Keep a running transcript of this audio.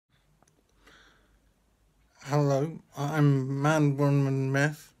Hello, I'm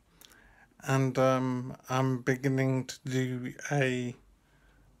ManWomanMyth, and I'm beginning to do a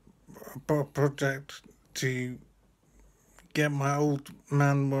project to get my old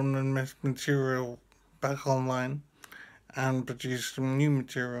ManWomanMyth material back online and produce some new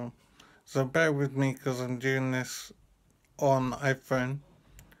material. So bear with me because I'm doing this on iPhone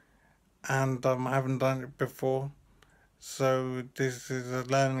and I haven't done it before. So this is a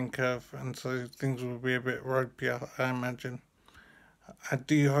learning curve, and so things will be a bit ropey, I imagine. I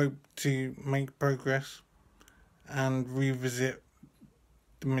do hope to make progress and revisit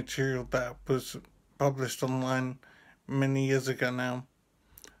the material that was published online many years ago now.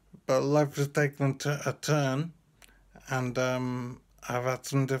 But life has taken a turn, and I've had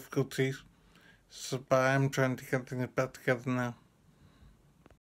some difficulties. So, but I am trying to get things back together now.